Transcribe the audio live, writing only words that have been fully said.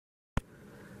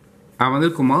I'm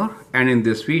Anil Kumar, and in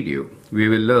this video we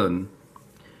will learn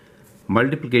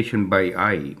multiplication by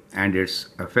I and its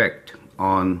effect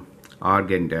on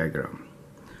Argand diagram.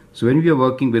 So when we are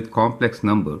working with complex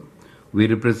number, we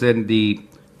represent the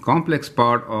complex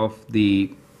part of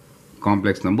the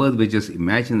complex number, which is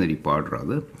imaginary part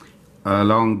rather,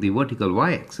 along the vertical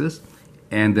y-axis,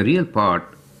 and the real part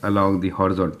along the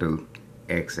horizontal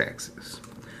x-axis.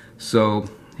 So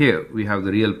here we have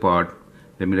the real part.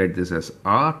 Let me write this as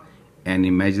R and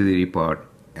imaginary part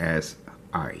as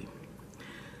I.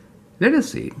 Let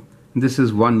us say this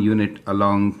is 1 unit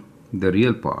along the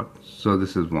real part, so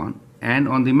this is 1, and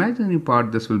on the imaginary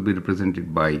part this will be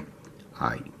represented by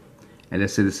I. And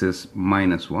let's say this is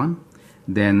 -1,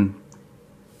 then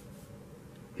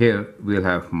here we'll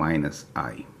have minus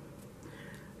I.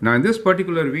 Now in this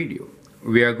particular video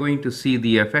we are going to see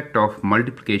the effect of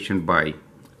multiplication by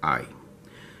I.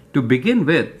 To begin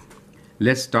with,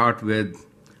 let's start with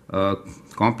a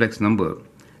complex number.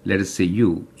 Let us say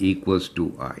u equals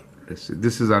to I. Let's say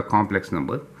this is our complex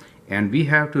number, and we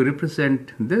have to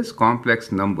represent this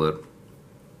complex number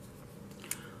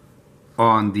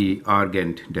on the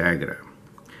Argand diagram.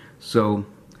 So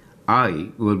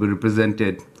I will be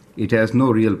represented, it has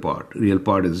no real part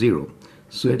is 0,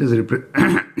 so it is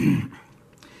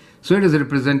so it is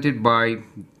represented by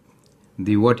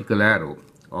the vertical arrow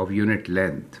of unit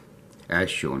length as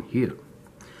shown here.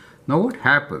 Now what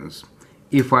happens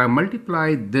if I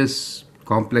multiply this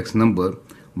complex number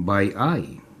by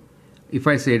I? If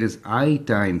I say it is I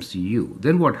times u,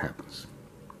 then what happens?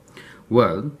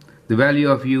 Well, the value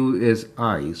of u is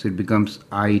I, so it becomes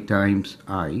I times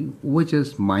I, which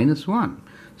is -1.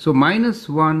 So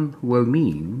 -1 will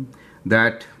mean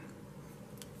that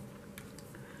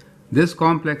this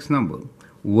complex number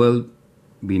will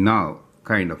be now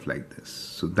kind of like this.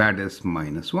 So that is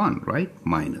 -1, right?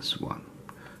 -1.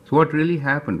 So what really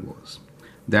happened was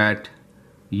that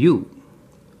u,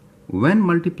 when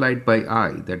multiplied by I,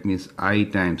 that means I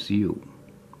times u,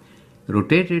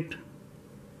 rotated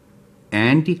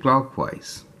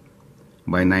anti-clockwise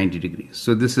by 90 degrees.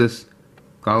 So this is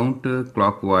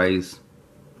counterclockwise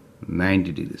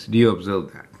 90 degrees. Do you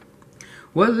observe that?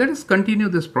 Well, let us continue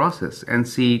this process and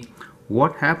see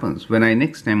what happens when I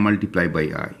next time multiply by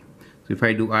I. So if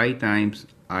I do I times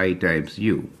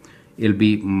u, it'll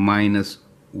be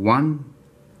 -1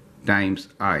 times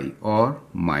I, or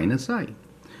minus I.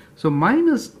 So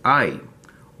minus I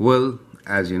will,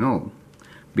 as you know,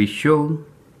 be shown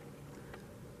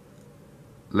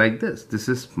like this. This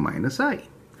is minus I.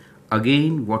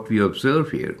 Again, what we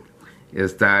observe here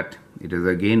is that it is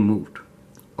again moved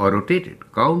or rotated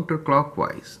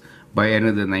counterclockwise by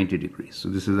another 90 degrees. So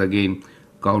this is again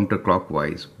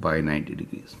counterclockwise by 90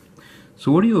 degrees.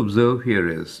 So what you observe here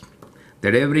is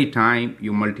that every time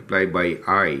you multiply by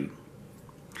I,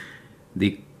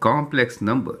 the complex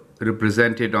number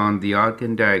represented on the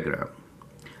Argand diagram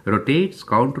rotates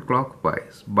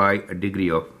counterclockwise by a degree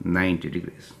of 90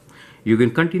 degrees. You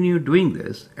can continue doing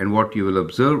this, and what you will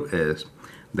observe is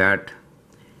that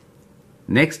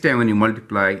next time when you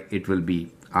multiply, it will be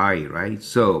I, right?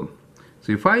 So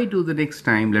if I do the next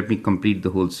time, let me complete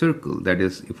the whole circle. That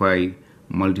is, if I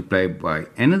multiply by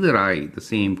another I, the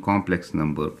same complex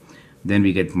number, then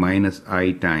we get minus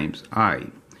I times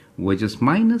I, which is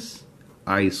minus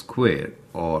I squared,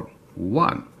 or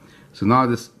 1. So now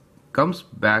this comes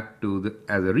back to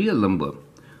as a real number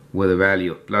with a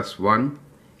value of +1,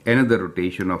 another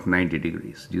rotation of 90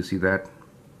 degrees. Do you see that?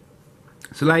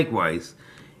 So likewise,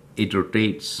 it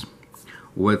rotates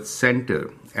with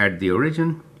center at the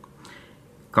origin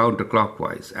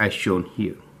counterclockwise as shown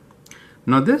here.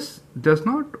 Now this does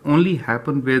not only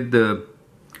happen with the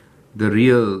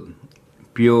real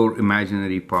pure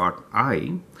imaginary part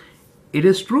I, it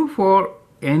is true for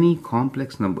any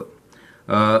complex number.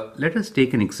 Let us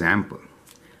take an example.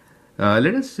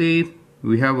 Let us say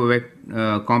we have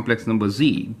a complex number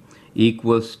z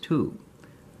equals to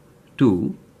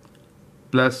 2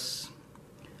 plus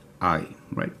I,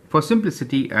 right? For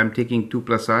simplicity, I am taking 2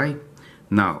 plus I.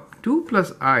 Now 2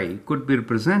 plus I could be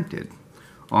represented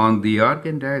on the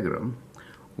Argand diagram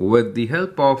with the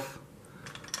help of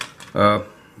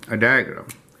a diagram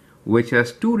which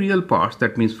has 2 real parts,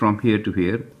 that means from here to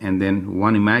here, and then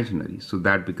 1 imaginary. So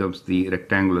that becomes the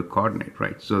rectangular coordinate,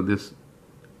 right? So this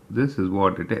is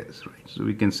what it is, right? So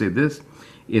we can say this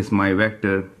is my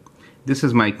vector, this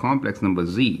is my complex number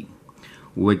z,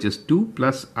 which is 2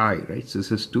 plus I, right? So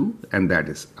this is 2 and that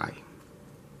is I.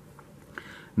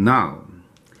 Now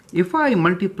if I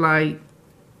multiply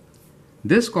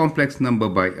this complex number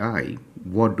by I,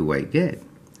 what do I get?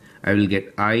 I will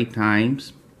get I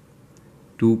times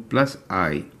 2 plus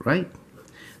I, right?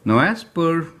 Now as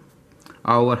per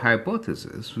our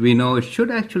hypothesis, we know it should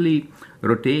actually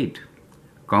rotate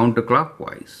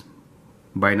counterclockwise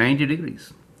by 90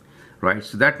 degrees, right?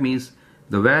 So that means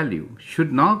the value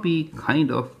should now be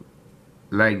kind of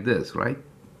like this, right?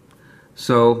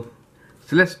 So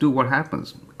let's do what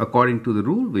happens according to the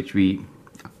rule which we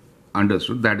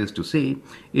understood. That is to say,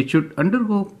 it should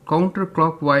undergo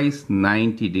counterclockwise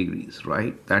 90 degrees,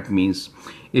 right? That means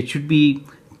it should be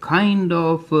kind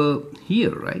of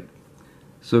here, right?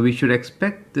 So we should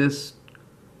expect this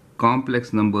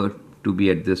complex number to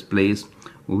be at this place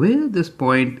where this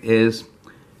point is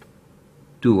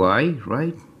 2i,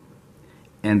 right?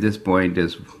 And this point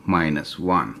is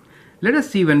 -1. Let us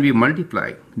see when we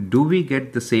multiply, do we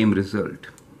get the same result,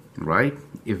 right?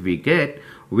 If we get,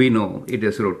 we know it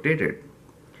is rotated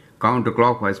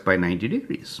counterclockwise by 90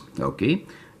 degrees, okay?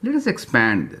 Let us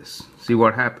expand this, see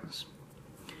what happens.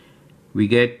 We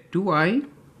get 2i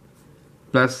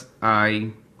plus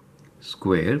I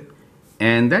square,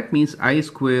 and that means I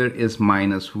square is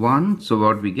 -1, so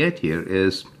what we get here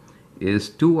is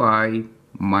 2i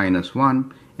minus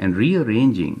 1, and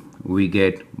rearranging we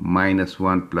get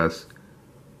 -1 plus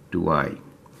 2i.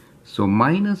 So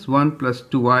 -1 plus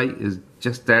 2i is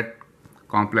just that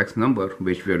complex number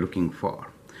which we are looking for.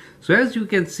 So as you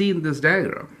can see in this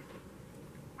diagram,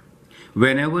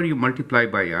 whenever you multiply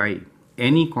by I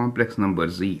any complex number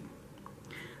z,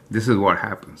 this is what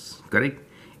happens, correct?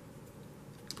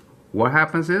 What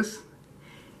happens is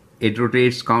it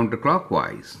rotates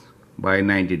counterclockwise by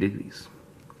 90 degrees.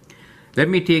 Let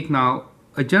me take now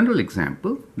a general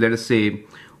example. Let us say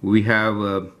we have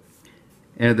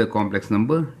another complex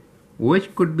number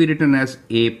which could be written as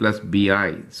a plus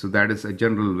bi. So that is a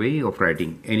general way of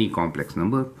writing any complex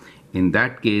number. In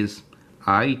that case,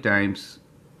 I times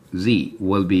z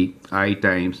will be I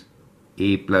times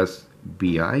a plus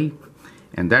bi,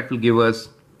 and that will give us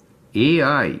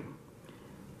ai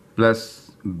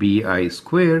plus bi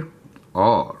square,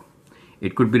 or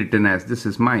it could be written as, this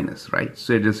is minus, right?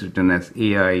 So it is written as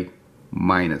ai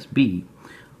minus b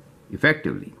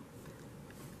effectively.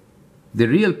 The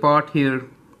real part here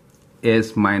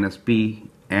is minus b,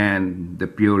 and the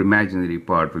pure imaginary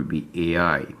part will be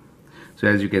ai. So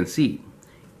as you can see,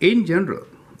 in general,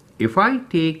 if I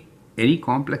take any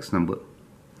complex number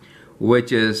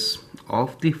which is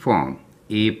of the form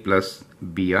a plus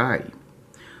bi,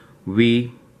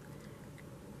 we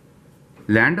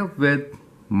land up with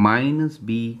minus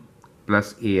b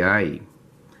plus ai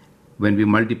when we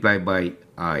multiply by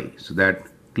I. So that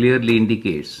clearly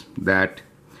indicates that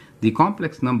the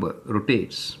complex number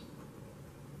rotates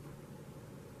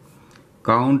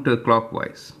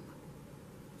counterclockwise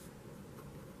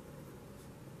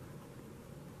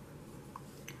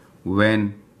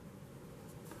when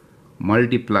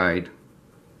multiplied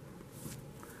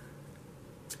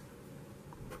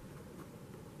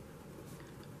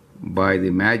by the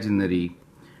imaginary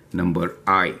number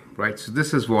I, right? So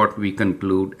this is what we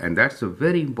conclude, and that's a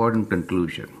very important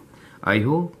conclusion. I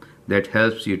hope that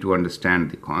helps you to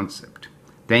understand the concept.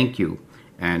 Thank you,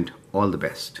 and all the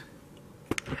best.